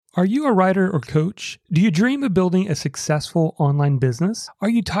Are you a writer or coach? Do you dream of building a successful online business? Are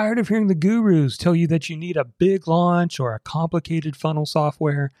you tired of hearing the gurus tell you that you need a big launch or a complicated funnel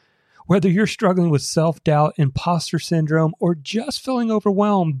software? Whether you're struggling with self-doubt, imposter syndrome, or just feeling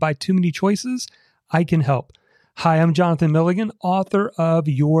overwhelmed by too many choices, I can help. Hi, I'm Jonathan Milligan, author of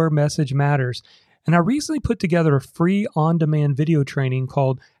Your Message Matters. And I recently put together a free on-demand video training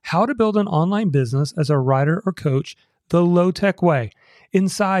called How to Build an Online Business as a Writer or Coach the Low-Tech Way.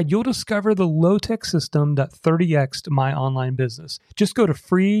 Inside, you'll discover the low-tech system that 30x'd my online business. Just go to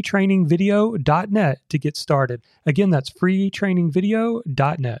freetrainingvideo.net to get started. Again, that's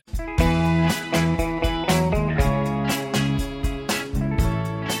freetrainingvideo.net.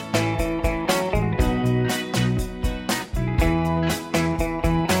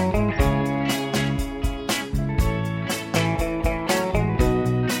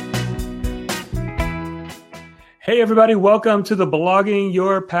 Hey everybody, welcome to the Blogging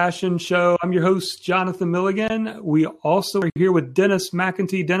Your Passion Show. I'm your host, Jonathan Milligan. We also are here with Dennis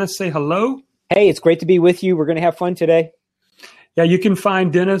McEntee. Dennis, say hello. Hey, it's great to be with you. We're going to have fun today. Yeah, you can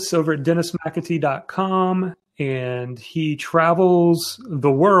find Dennis over at dennismcentee.com, and he travels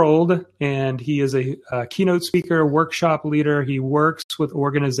the world, and he is a keynote speaker, workshop leader. He works with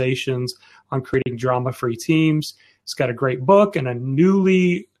organizations on creating drama-free teams. He's got a great book and a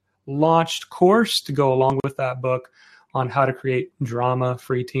newly launched course to go along with that book on how to create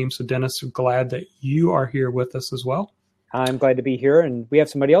drama-free teams. So Dennis, I'm glad that you are here with us as well. I'm glad to be here, and we have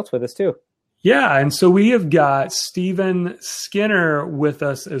somebody else with us too. Yeah, and so we have got Stephen Skinner with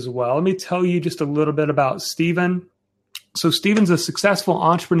us as well. Let me tell you just a little bit about Stephen. So Stephen's a successful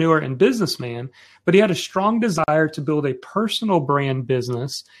entrepreneur and businessman, but he had a strong desire to build a personal brand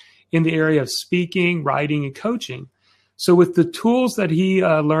business in the area of speaking, writing, and coaching. So with the tools that he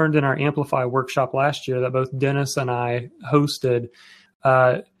learned in our Amplify workshop last year that both Dennis and I hosted,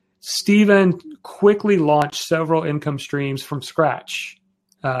 Stephen quickly launched several income streams from scratch,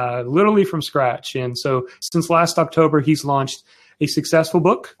 literally from scratch. And so since last October, he's launched a successful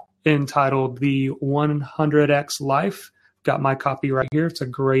book entitled The 100X Life. Got my copy right here. It's a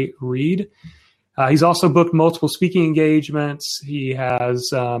great read. He's also booked multiple speaking engagements. He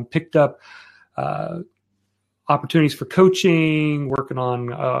has picked up opportunities for coaching, working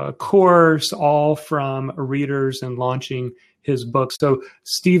on a course, all from readers and launching his book. So,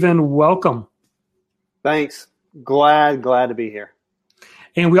 Stephen, welcome. Thanks. Glad to be here.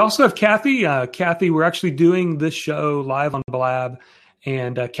 And we also have Kathy. Kathy, we're actually doing this show live on Blab,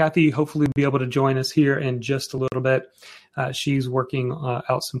 and Kathy hopefully will be able to join us here in just a little bit. She's working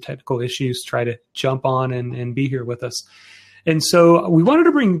out some technical issues to try to jump on and be here with us. And so we wanted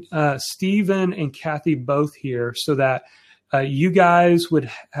to bring Stephen and Kathy both here so that you guys would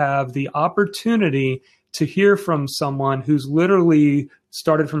have the opportunity to hear from someone who's literally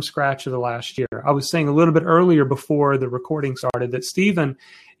started from scratch of the last year. I was saying a little bit earlier before the recording started that Stephen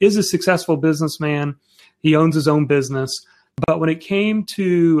is a successful businessman. He owns his own business. But when it came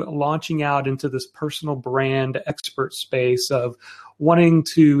to launching out into this personal brand expert space of wanting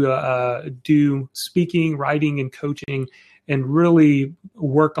to do speaking, writing, and coaching, and really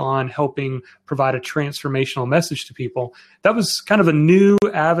work on helping provide a transformational message to people, that was kind of a new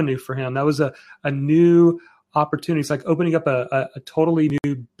avenue for him. That was a new opportunity. It's like opening up a totally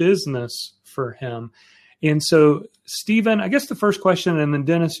new business for him. And so, Stephen, I guess the first question, and then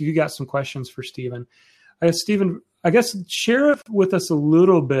Dennis, you got some questions for Stephen. Stephen, share with us a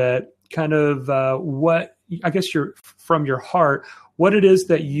little bit kind of what, from your heart, what it is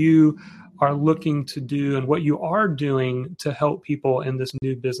that you are looking to do and what you are doing to help people in this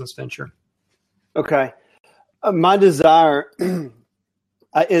new business venture. Okay. My desire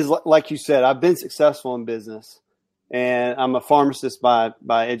is, like you said, I've been successful in business, and I'm a pharmacist by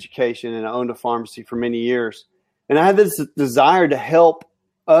education, and I owned a pharmacy for many years. And I had this desire to help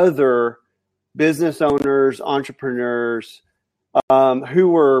other business owners, entrepreneurs who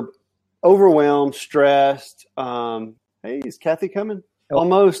were overwhelmed, stressed. Hey, is Kathy coming? Oh.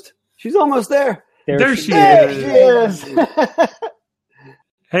 Almost. She's almost there. There she is.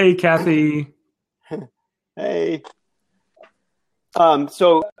 Hey, Kathy. Hey.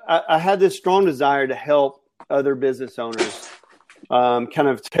 So I had this strong desire to help other business owners kind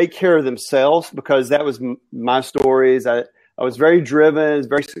of take care of themselves, because that was my stories. I was very driven,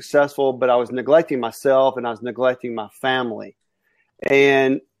 very successful, but I was neglecting myself and I was neglecting my family.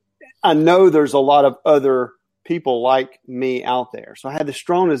 And I know there's a lot of other people like me out there. So I had this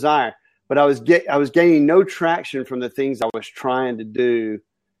strong desire, but I was gaining no traction from the things I was trying to do,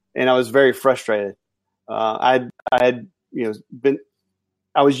 and I was very frustrated. I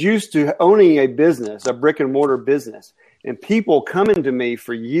was used to owning a business, a brick and mortar business, and people coming to me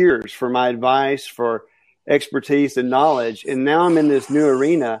for years for my advice, for expertise and knowledge. And now I'm in this new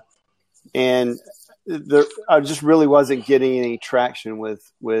arena, and I just really wasn't getting any traction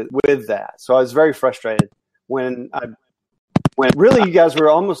with that. So I was very frustrated when really you guys were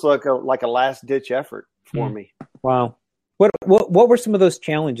almost like a last ditch effort for me. Wow. What were some of those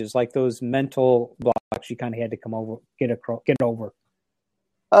challenges, like those mental blocks you kind of had to get over?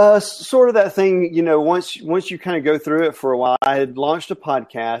 Sort of that thing, once you kind of go through it for a while. I had launched a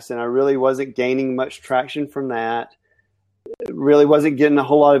podcast, and I really wasn't gaining much traction from that. Really wasn't getting a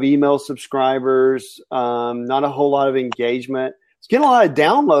whole lot of email subscribers, not a whole lot of engagement. I was getting a lot of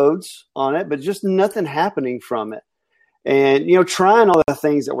downloads on it, but just nothing happening from it. And, trying all the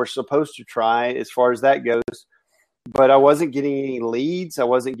things that we're supposed to try as far as that goes. But I wasn't getting any leads. I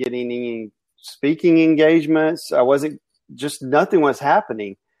wasn't getting any speaking engagements. Nothing was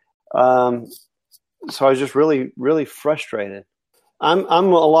happening. So I was just really, really frustrated. I'm a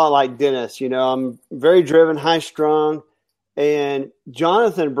lot like Dennis. I'm very driven, high strung. And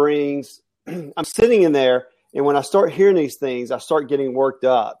Jonathan I'm sitting in there, and when I start hearing these things, I start getting worked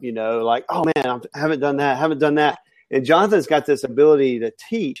up, like, oh man, I haven't done that. And Jonathan's got this ability to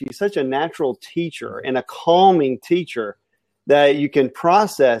teach. He's such a natural teacher and a calming teacher that you can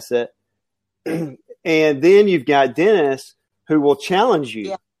process it. And then you've got Dennis, who will challenge you.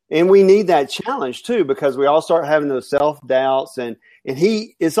 Yeah. And we need that challenge too, because we all start having those self-doubts, and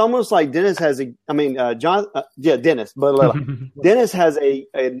it's almost like Dennis has Dennis has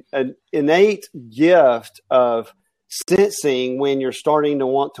an innate gift of sensing when you're starting to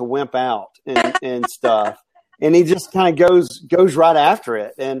want to wimp out and stuff. And he just kind of goes right after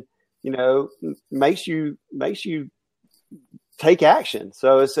it, and makes you take action.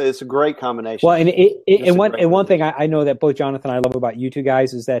 So it's a great combination. Well, one thing I know that both Jonathan and I love about you two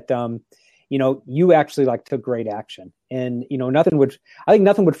guys is that you actually took great action, and nothing would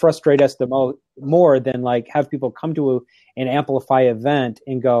frustrate us more than have people come to an Amplify event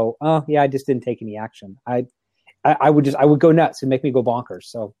and go, oh yeah, I just didn't take any action. I would go nuts and make me go bonkers.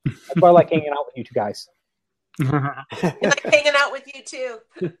 So that's why I like hanging out with you two guys. We like hanging out with you too.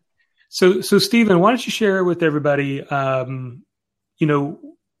 So Stephen, why don't you share with everybody,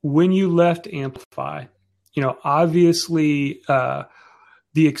 when you left Amplify, obviously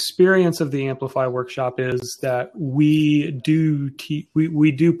the experience of the Amplify workshop is that we do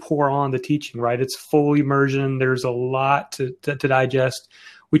pour on the teaching, right? It's full immersion. There's a lot to digest.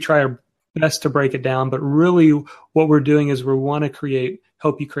 We try our best to break it down, but really what we're doing is we want to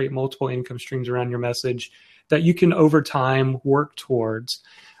help you create multiple income streams around your message that you can over time work towards.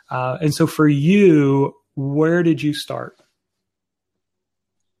 And so for you, where did you start?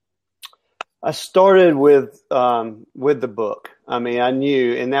 I started with the book. I mean, I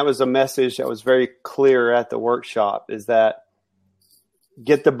knew, and that was a message that was very clear at the workshop, is that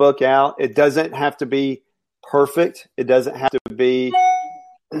get the book out. It doesn't have to be perfect. It doesn't have to be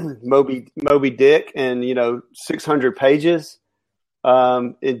Moby Dick and 600 pages.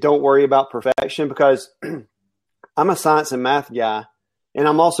 And don't worry about perfection, because I'm a science and math guy, and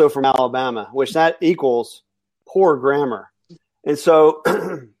I'm also from Alabama, which that equals poor grammar. And so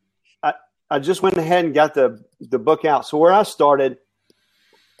I just went ahead and got the book out. So where I started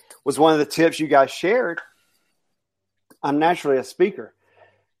was one of the tips you guys shared. I'm naturally a speaker.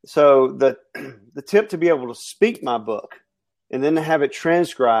 So the tip to be able to speak my book and then to have it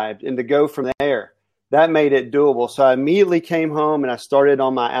transcribed and to go from there, that made it doable. So I immediately came home and I started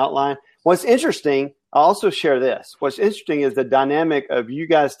on my outline. What's interesting, I'll also share this. What's interesting is the dynamic of you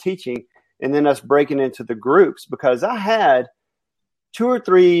guys teaching and then us breaking into the groups, because I had 2 or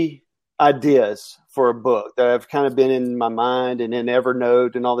 3 ideas for a book that have kind of been in my mind and in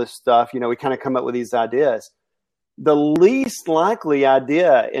Evernote and all this stuff. We kind of come up with these ideas. The least likely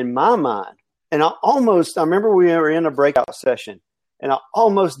idea in my mind, and I remember we were in a breakout session and I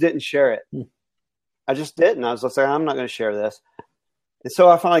almost didn't share it. I just didn't. I was like, I'm not going to share this. And so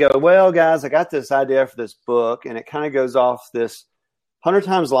I finally go, well, guys, I got this idea for this book, and it kind of goes off this 100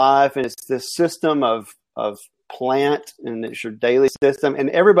 Times Life, and it's this system of plant, and it's your daily system.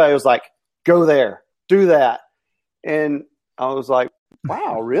 And everybody was like, go there, do that. And I was like,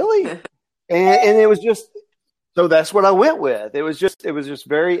 wow, really? And it was just, so that's what I went with. It was just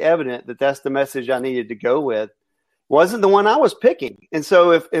very evident that that's the message I needed to go with. Wasn't the one I was picking. And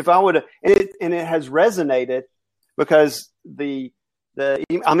so if I would have, and it has resonated, because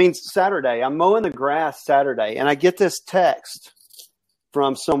Saturday, I'm mowing the grass Saturday, and I get this text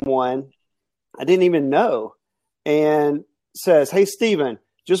from someone I didn't even know, and says, hey, Stephen,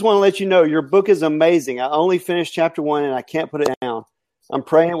 just want to let you know your book is amazing. I only finished chapter 1 and I can't put it down. I'm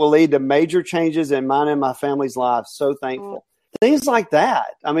praying it will lead to major changes in mine and my family's lives. So thankful. Things like that.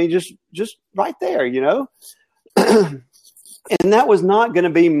 I mean, just right there, you know. And that was not going to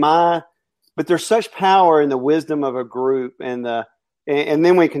be but there's such power in the wisdom of a group, and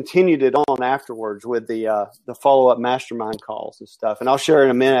then we continued it on afterwards with the follow-up mastermind calls and stuff. And I'll share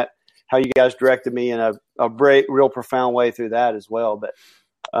in a minute how you guys directed me in a real profound way through that as well. But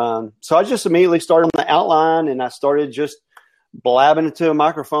so I just immediately started on the outline, and I started just blabbing into a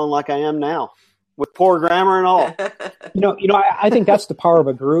microphone like I am now, with poor grammar and all. I think that's the power of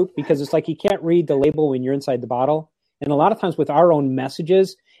a group, because it's like you can't read the label when you're inside the bottle. And a lot of times with our own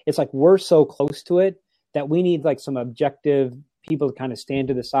messages, it's like we're so close to it that we need like some objective people to kind of stand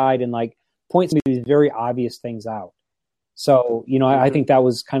to the side and like point some of these very obvious things out. So, I think that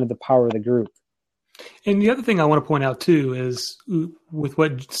was kind of the power of the group. And the other thing I want to point out too is with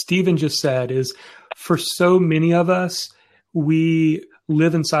what Stephen just said is, for so many of us, we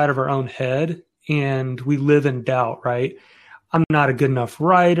live inside of our own head and we live in doubt, right? I'm not a good enough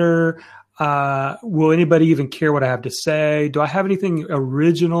writer. Will anybody even care what I have to say? Do I have anything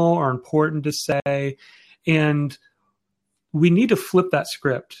original or important to say? And we need to flip that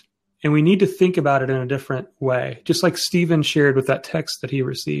script, and we need to think about it in a different way. Just like Stephen shared with that text that he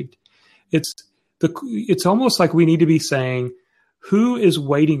received. It's almost like we need to be saying, who is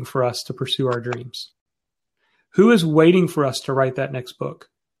waiting for us to pursue our dreams? Who is waiting for us to write that next book?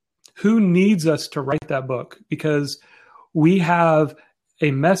 Who needs us to write that book? Because we have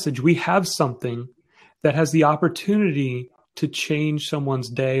a message, we have something that has the opportunity to change someone's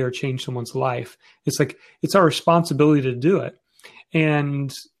day or change someone's life. It's like, it's our responsibility to do it.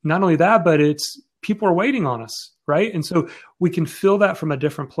 And not only that, but people are waiting on us, right? And so we can feel that from a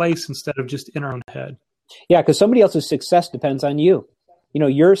different place instead of just in our own head. Yeah, because somebody else's success depends on you.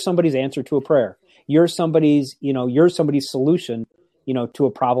 You're somebody's answer to a prayer. You're somebody's solution, to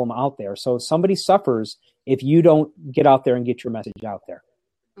a problem out there. So somebody suffers if you don't get out there and get your message out there.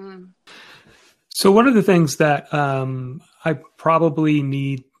 So one of the things that I probably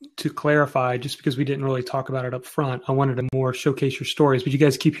need to clarify, just because we didn't really talk about it up front, I wanted to more showcase your stories, but you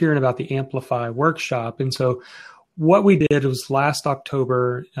guys keep hearing about the Amplify workshop. And so what we did was last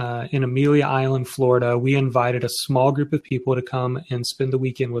October in Amelia Island, Florida, we invited a small group of people to come and spend the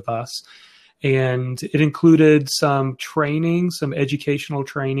weekend with us. And it included some training, some educational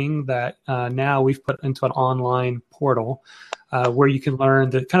training that now we've put into an online portal where you can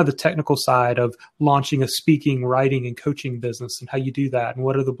learn the kind of the technical side of launching a speaking, writing, and coaching business, and how you do that, and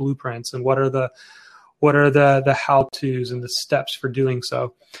what are the blueprints, and what are the how-tos and the steps for doing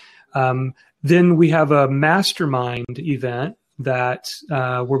so. Then we have a mastermind event that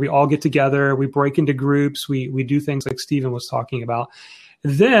where we all get together, we break into groups, we do things like Stephen was talking about.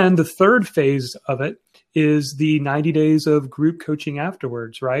 Then the third phase of it is the 90 days of group coaching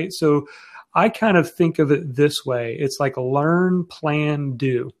afterwards, right? So I kind of think of it this way. It's like learn, plan,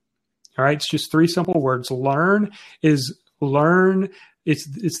 do. All right. It's just three simple words. Learn is learn. It's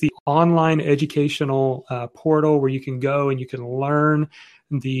the online educational portal where you can go and you can learn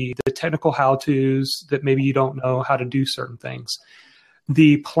the technical how-tos that maybe you don't know how to do certain things.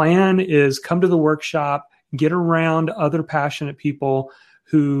 The plan is come to the workshop, get around other passionate people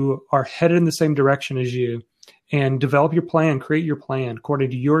who are headed in the same direction as you, and develop your plan, create your plan according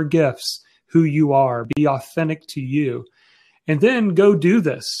to your gifts, who you are, be authentic to you, and then go do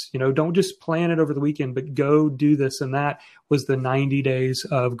this. Don't just plan it over the weekend, but go do this. And that was the 90 days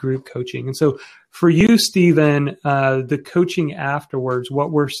of group coaching. And so for you, Stephen, the coaching afterwards,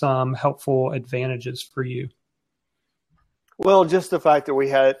 what were some helpful advantages for you? Well, just the fact that we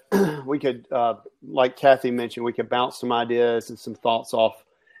could, like Kathy mentioned, we could bounce some ideas and some thoughts off.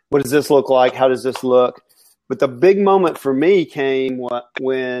 What does this look like? How does this look? But the big moment for me came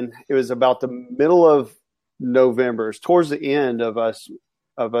when it was about the middle of November, towards the end of us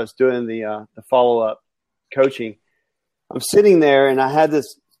doing the follow-up coaching. I'm sitting there and I had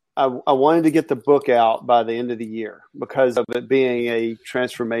this, I wanted to get the book out by the end of the year because of it being a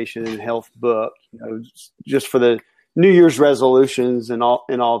transformation and health book, just for the New Year's resolutions and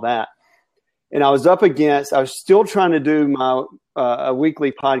all that. And I was still trying to do my a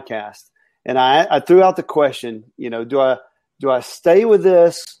weekly podcast. And I threw out the question, do I stay with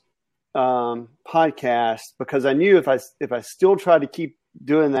this podcast? Because I knew if I still tried to keep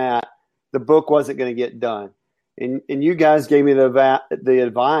doing that, the book wasn't going to get done. And you guys gave me the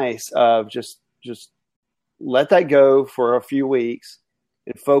advice of just let that go for a few weeks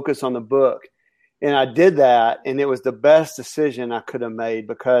and focus on the book. And I did that, and it was the best decision I could have made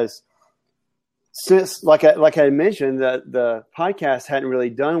because since, like I mentioned, the podcast hadn't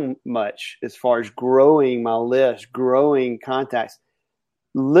really done much as far as growing my list, growing contacts.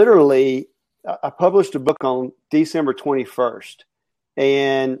 literally, I published a book on December 21st,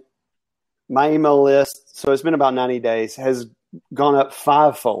 and my email list, so it's been about 90 days, has gone up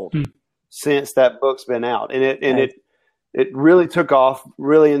fivefold since that book's been out. And it really took off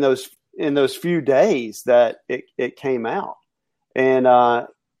really in those few days that it came out. And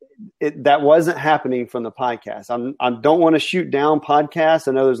that wasn't happening from the podcast. I don't want to shoot down podcasts.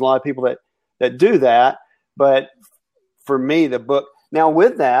 I know there's a lot of people that do that, but for me, the book, now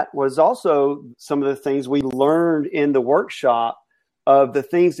with that was also some of the things we learned in the workshop of the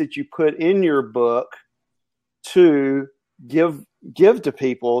things that you put in your book to give to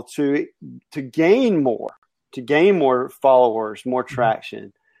people to gain more followers, more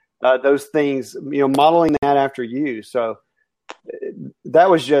traction, those things, modeling that after you. So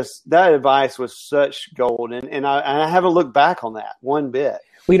that advice was such gold. And I haven't looked back on that one bit.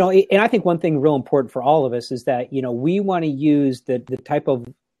 And I think one thing real important for all of us is that, we want to use the type of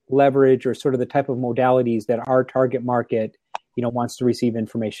leverage or sort of the type of modalities that our target market, wants to receive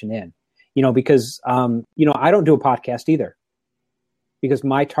information in, because, I don't do a podcast either because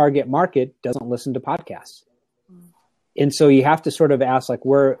my target market doesn't listen to podcasts. And so you have to sort of ask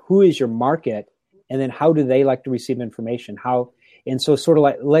who is your market? And then how do they like to receive information? And so sort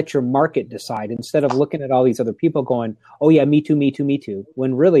of let your market decide instead of looking at all these other people going, oh yeah, me too, me too, me too.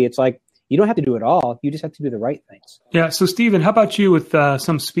 When really it's you don't have to do it all. You just have to do the right things. Yeah. So Stephen, how about you with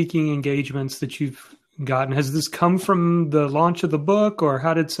some speaking engagements that you've gotten? Has this come from the launch of the book, or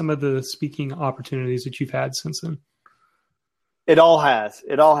how did some of the speaking opportunities that you've had since then? It all has.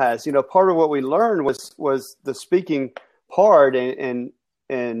 Part of what we learned was the speaking part, and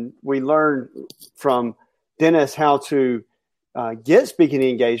we learned from Dennis how to get speaking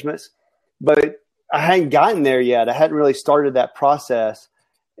engagements, but I hadn't gotten there yet. I hadn't really started that process,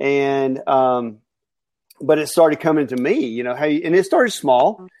 and but it started coming to me. And it started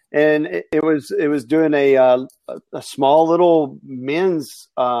small, and it was doing a small little men's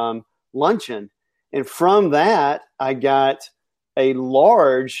luncheon, and from that I got a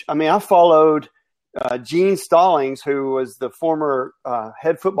large. I followed Gene Stallings, who was the former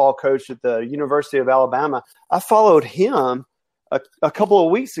head football coach at the University of Alabama. I followed him a couple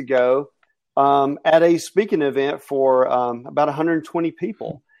of weeks ago at a speaking event for about 120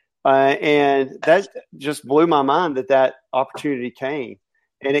 people. And that just blew my mind that opportunity came.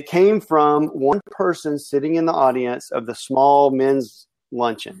 And it came from one person sitting in the audience of the small men's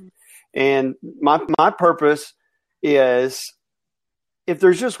luncheon. And my purpose is, if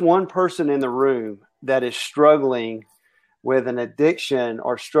there's just one person in the room that is struggling with an addiction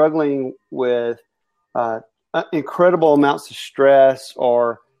or struggling with incredible amounts of stress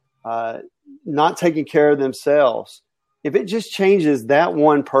or not taking care of themselves, if it just changes that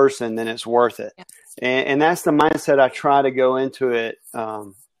one person, then it's worth it. Yeah. And that's the mindset I try to go into it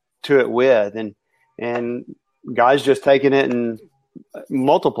with. And guys just taking it and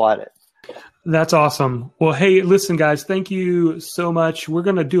multiplied it. That's awesome. Well, hey, listen, guys, thank you so much. We're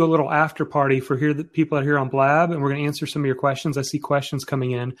going to do a little after party for the people out here on Blab, and we're going to answer some of your questions. I see questions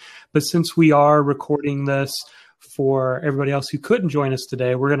coming in. But since we are recording this for everybody else who couldn't join us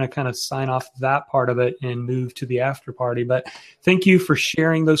today, we're going to kind of sign off that part of it and move to the after party. But thank you for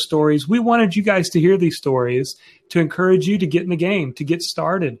sharing those stories. We wanted you guys to hear these stories to encourage you to get in the game, to get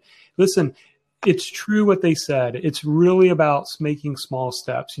started. Listen, it's true what they said. It's really about making small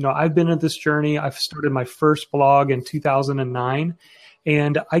steps. I've been on this journey. I've started my first blog in 2009.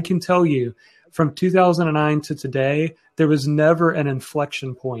 And I can tell you, from 2009 to today, there was never an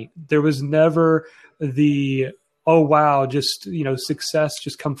inflection point. There was never the, oh, wow, just, success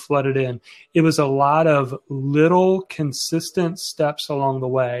just come flooded in. It was a lot of little consistent steps along the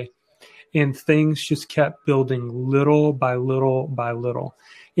way. And things just kept building little by little by little.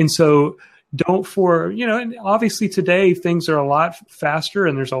 And so and obviously today things are a lot faster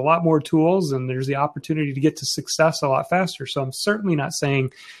and there's a lot more tools and there's the opportunity to get to success a lot faster. So I'm certainly not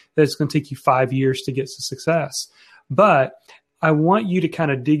saying that it's going to take you 5 years to get to success, but I want you to kind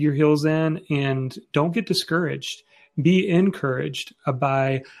of dig your heels in and don't get discouraged. Be encouraged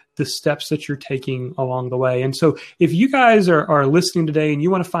by the steps that you're taking along the way. And so if you guys are listening today and you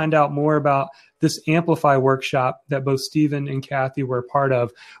want to find out more about this Amplify workshop that both Stephen and Kathy were a part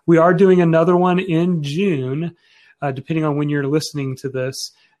of, we are doing another one in June, depending on when you're listening to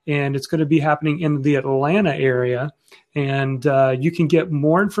this. And it's going to be happening in the Atlanta area. And you can get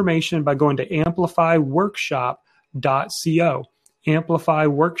more information by going to amplifyworkshop.co.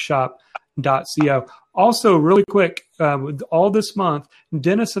 Amplifyworkshop.co. Also, really quick, all this month,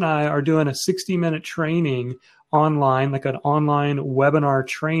 Dennis and I are doing a 60-minute training online, like an online webinar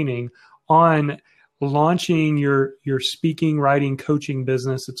training on launching your speaking, writing, coaching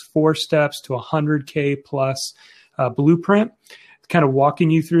business. It's 4 steps to 100K plus blueprint. Kind of walking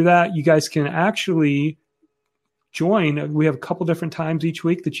you through that. You guys can actually join. We have a couple different times each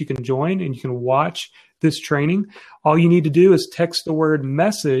week that you can join and you can watch this training. All you need to do is text the word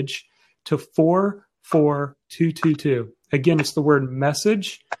message to 44222. Again, it's the word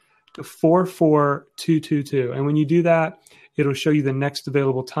message to 44222. And when you do that, it'll show you the next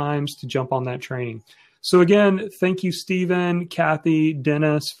available times to jump on that training. So again, thank you, Stephen, Kathy,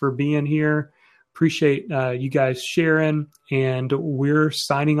 Dennis, for being here. Appreciate you guys sharing. And we're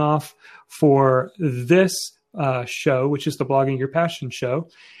signing off for this show, which is the Blogging Your Passion show.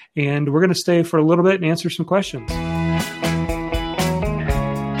 And we're going to stay for a little bit and answer some questions.